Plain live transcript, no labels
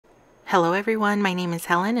Hello everyone, my name is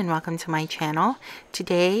Helen and welcome to my channel.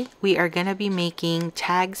 Today we are going to be making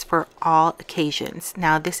tags for all occasions.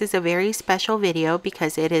 Now this is a very special video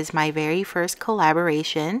because it is my very first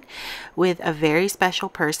collaboration with a very special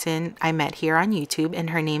person I met here on YouTube, and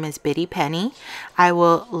her name is Biddy Penny. I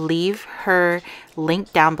will leave her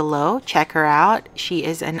link down below. Check her out. She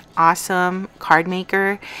is an awesome card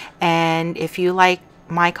maker, and if you like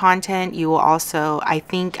my content, you will also, I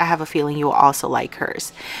have a feeling you will also like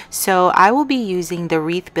hers. So I will be using the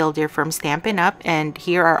Wreath Builder from Stampin Up, and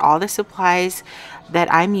here are all the supplies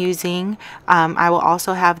that I'm using. I will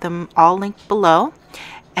also have them all linked below.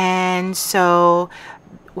 And so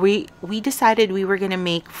we decided we were going to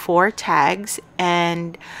make 4 tags,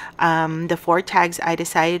 and the 4 tags I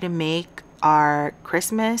decided to make are a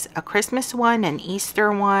Christmas one, an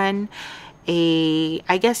Easter one,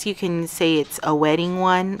 I guess you can say it's a wedding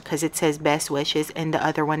one because it says best wishes, and the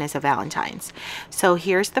other one is a Valentine's. So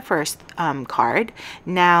here's the first card.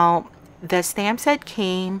 Now the stamp set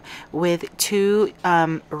came with 2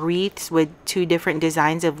 wreaths with 2 different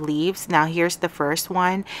designs of leaves. Now here's the first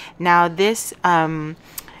one. Now this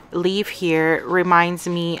leaf here reminds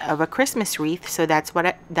me of a Christmas wreath, so that's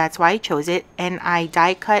why I chose it. And I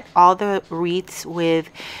die cut all the wreaths with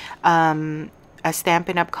a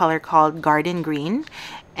Stampin' Up color called Garden Green,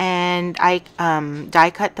 and I die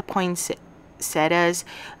cut the poinsettias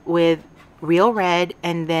with real red,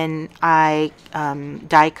 and then I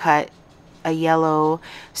die cut a yellow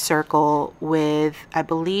circle with, I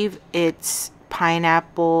believe it's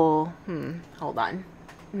pineapple, hold on,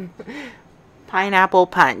 Pineapple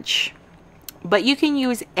Punch. But you can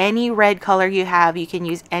use any red color you have. You can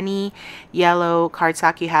use any yellow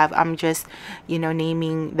cardstock you have. I'm just,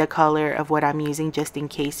 naming the color of what I'm using just in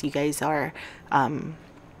case you guys are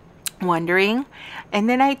wondering. And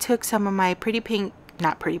then I took some of my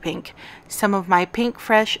some of my Pink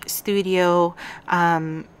Fresh Studio,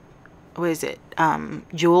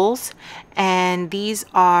 jewels. And these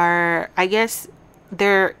are, I guess,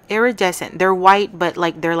 they're iridescent. They're white, but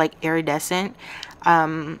they're like iridescent.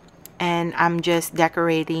 And I'm just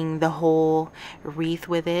decorating the whole wreath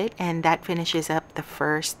with it, and that finishes up the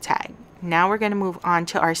first tag. Now we're going to move on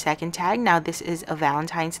to our second tag. Now this is a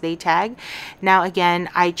Valentine's Day tag. Now again,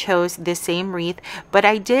 I chose the same wreath, but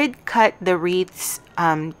I did cut the wreaths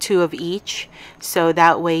 2 of each, so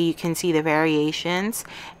that way you can see the variations.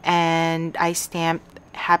 And I stamped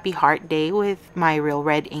Happy Heart Day with my Real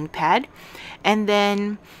Red ink pad. And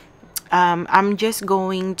then I'm just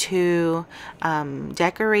going to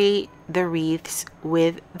decorate the wreaths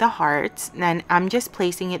with the hearts, and I'm just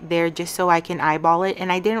placing it there just so I can eyeball it.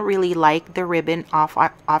 And I didn't really like the ribbon off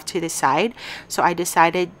to the side, so I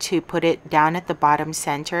decided to put it down at the bottom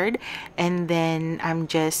centered. And then I'm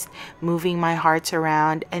just moving my hearts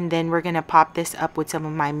around, and then we're gonna pop this up with some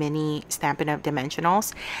of my mini Stampin' Up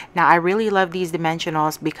dimensionals. Now I really love these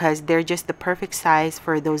dimensionals because they're just the perfect size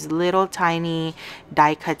for those little tiny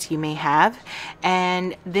die cuts you may have.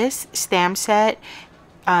 And this stamp set,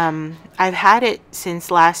 I've had it since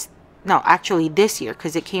this year,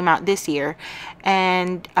 because it came out this year.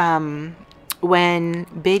 And when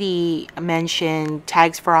Biddy mentioned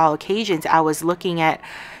tags for all occasions, I was looking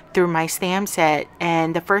through my stamp set,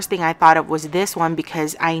 and the first thing I thought of was this one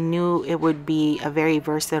because I knew it would be a very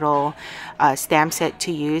versatile stamp set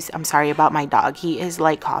to use. I'm sorry about my dog. He is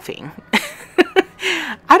like coughing.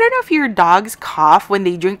 I don't know if your dogs cough when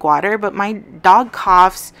they drink water, but my dog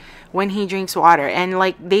coughs when he drinks water,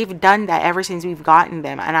 and they've done that ever since we've gotten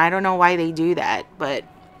them, and I don't know why they do that. But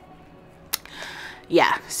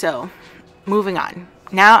yeah, so moving on.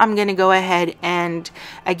 Now I'm gonna go ahead and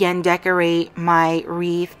again decorate my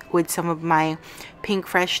wreath with some of my Pink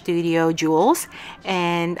Fresh Studio jewels,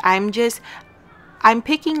 and I'm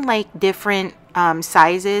picking different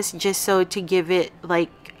sizes just so to give it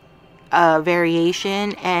a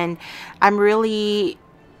variation. And I'm really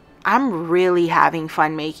having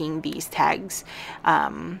fun making these tags.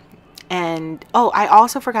 And I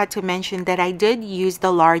also forgot to mention that I did use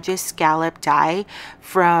the largest scallop die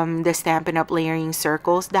from the Stampin' Up Layering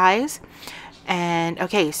Circles dies. And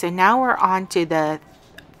okay, so now we're on to the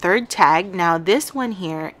third tag. Now this one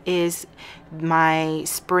here is my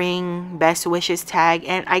spring best wishes tag,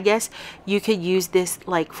 and I guess you could use this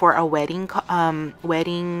for a wedding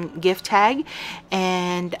gift tag.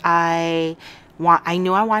 And I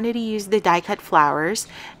knew I wanted to use the die cut flowers,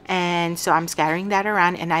 and so I'm scattering that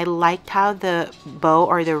around. And I liked how the bow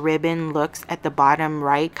or the ribbon looks at the bottom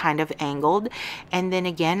right, kind of angled. And then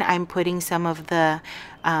again, I'm putting some of the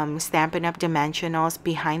Stampin' Up dimensionals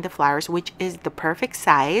behind the flowers, which is the perfect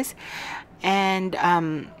size. And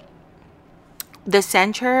the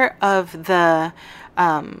center of the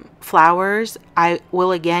flowers, I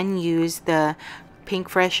will again use the Pink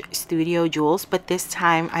Fresh Studio Jewels, but this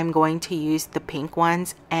time I'm going to use the pink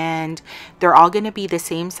ones, and they're all going to be the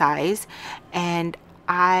same size. And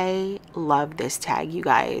I love this tag, you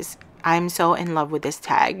guys. I'm so in love with this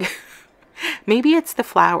tag. Maybe it's the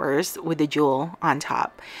flowers with the jewel on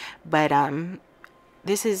top, but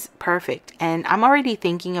this is perfect. And I'm already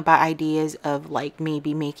thinking about ideas of like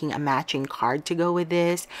maybe making a matching card to go with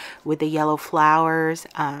this, with the yellow flowers,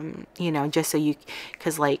 you know, just so you,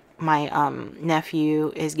 because like my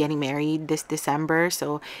nephew is getting married this December,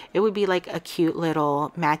 so it would be like a cute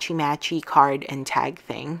little matchy card and tag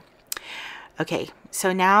thing. Okay,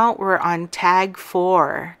 so now we're on tag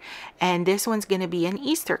 4, and this one's going to be an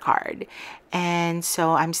Easter card. And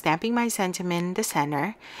so I'm stamping my sentiment in the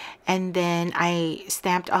center, and then I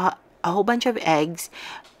stamped a whole bunch of eggs,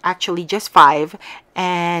 actually just 5,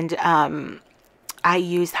 and I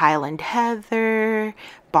used Highland Heather,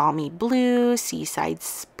 Balmy Blue, Seaside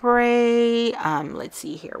Spray, let's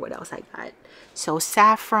see here what else I got. So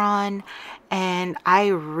saffron, and I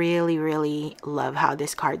really love how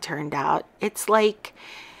this card turned out. It's like,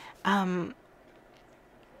 who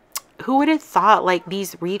would have thought like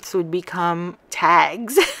these wreaths would become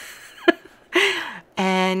tags?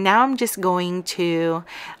 And now I'm just going to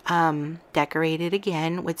decorate it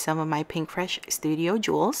again with some of my Pink Fresh Studio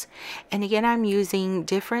Jewels. And again, I'm using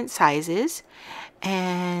different sizes,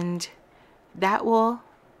 and that will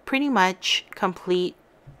pretty much complete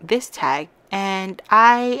this tag. And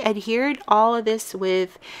I adhered all of this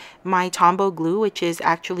with my Tombow glue, which is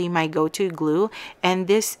actually my go-to glue. And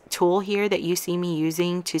this tool here that you see me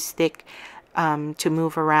using to stick, to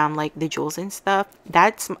move around like the jewels and stuff,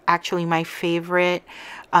 that's actually my favorite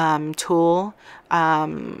tool.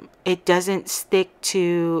 It doesn't stick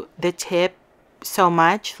to the tip so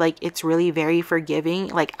much, like it's really very forgiving.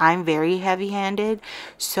 Like I'm very heavy-handed,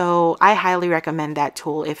 so I highly recommend that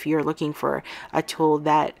tool if you're looking for a tool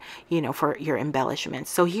that, you know, for your embellishments.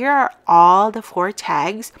 So here are all the 4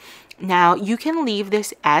 tags. Now you can leave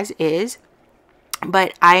this as is,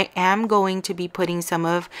 but I am going to be putting some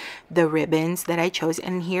of the ribbons that I chose.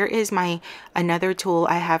 And here is my another tool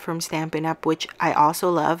I have from Stampin' Up, which I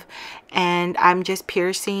also love. And I'm just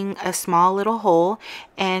piercing a small little hole,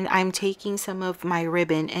 and I'm taking some of my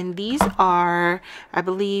ribbon. And these are, I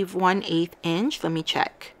believe, 1/8 inch. Let me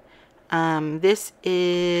check. This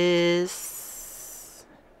is...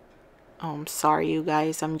 Oh, I'm sorry, you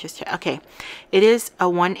guys. I'm just... Okay. It is a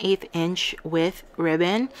 1/8 inch width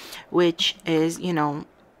ribbon, which is, you know,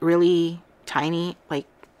 really tiny, like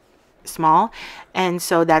small. And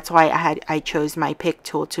so that's why I chose my pick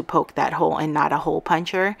tool to poke that hole and not a hole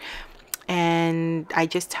puncher. And I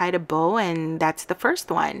just tied a bow, and that's the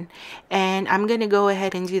first one. And I'm going to go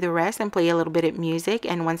ahead and do the rest and play a little bit of music.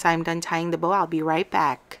 And once I'm done tying the bow, I'll be right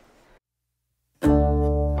back.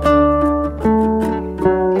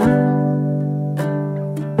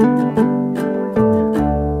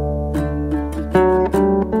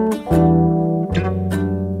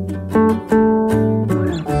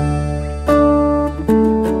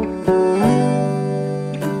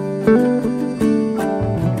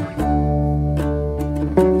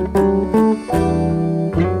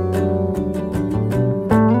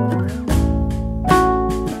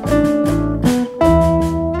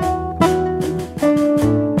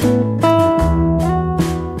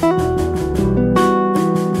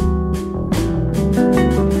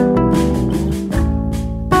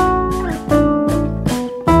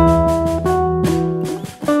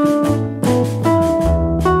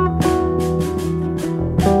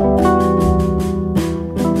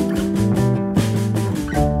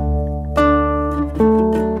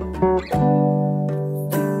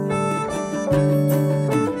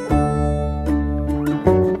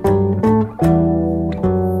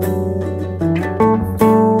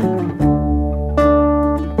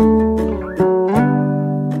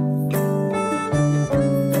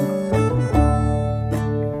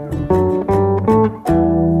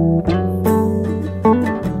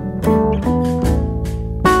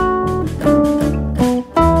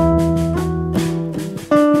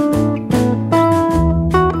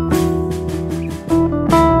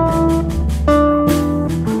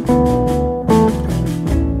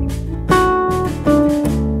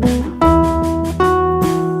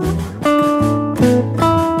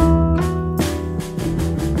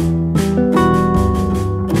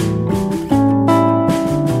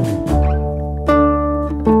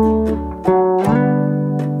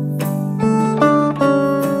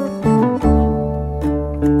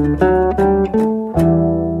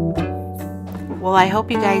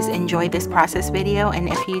 hope you guys enjoyed this process video, and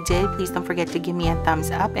if you did, please don't forget to give me a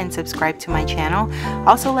thumbs up and subscribe to my channel.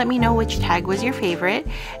 Also, let me know which tag was your favorite,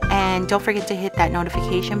 and don't forget to hit that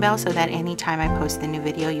notification bell so that anytime I post a new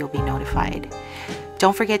video, you'll be notified.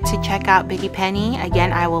 Don't forget to check out Biggie Penny.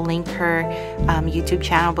 Again, I will link her YouTube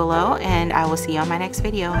channel below, and I will see you on my next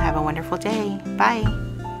video. Have a wonderful day. Bye.